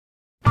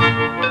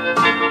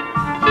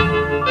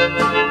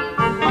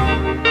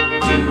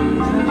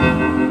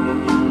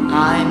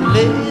I'm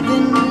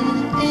living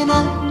in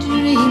a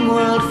dream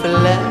world,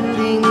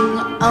 floating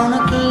on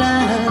a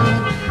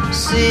cloud,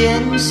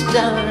 seeing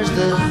stars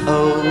the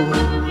whole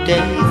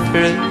day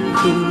through.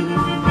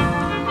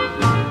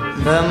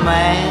 The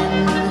man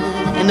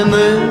in the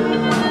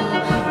moon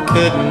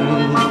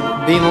couldn't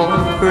be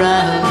more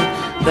proud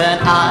than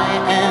I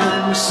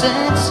am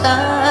since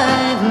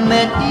I've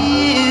met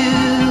you.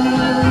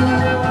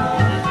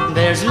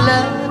 There's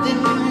love in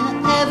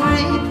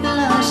every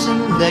blossom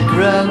that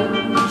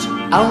grows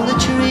on the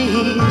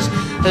trees,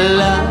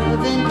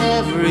 love in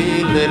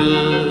every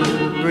little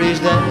breeze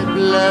that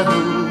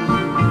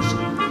blows.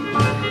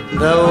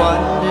 The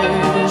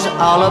wonders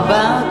all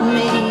about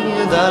me,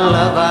 the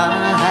love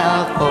I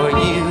have for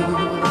you,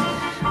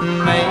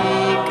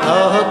 make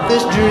up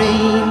this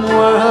dream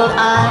world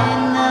I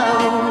know.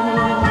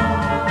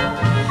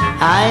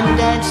 I'm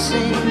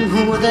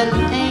dancing with an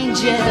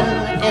angel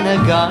in a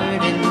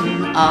garden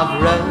of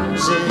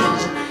roses,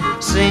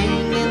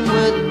 singing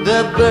with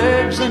the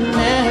birds in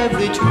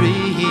every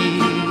tree.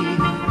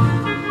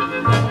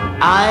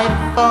 I've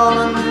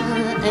fallen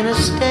in a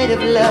state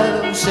of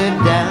love, sit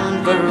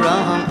down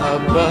from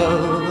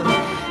above,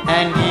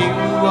 and you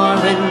are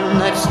in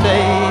that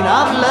state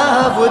of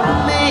love with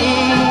me.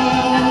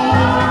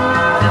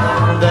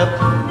 The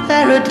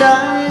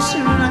paradise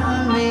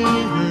around me,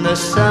 the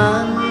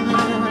sun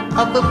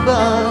up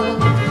above,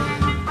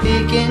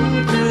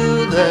 peeking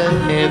through the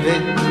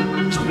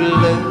heavens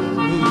blue,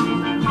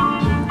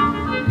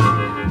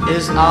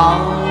 is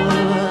all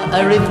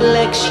a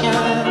reflection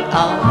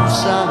of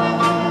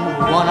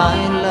someone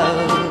I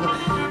love,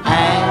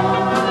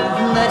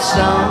 and that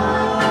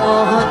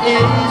someone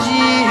is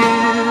you.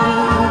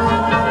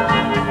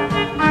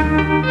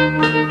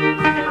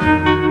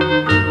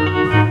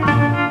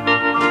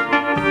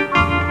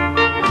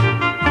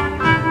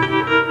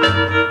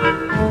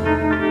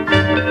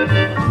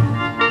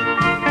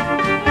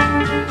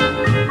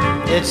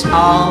 It's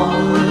all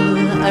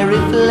a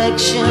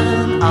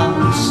reflection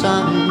of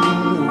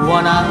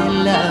someone I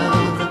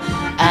love,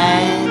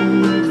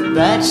 and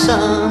that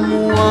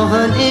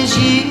someone is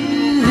you,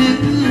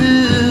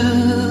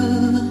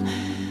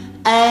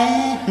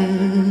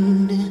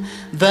 and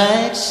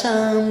that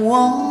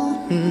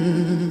someone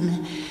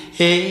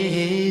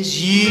is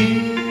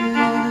you.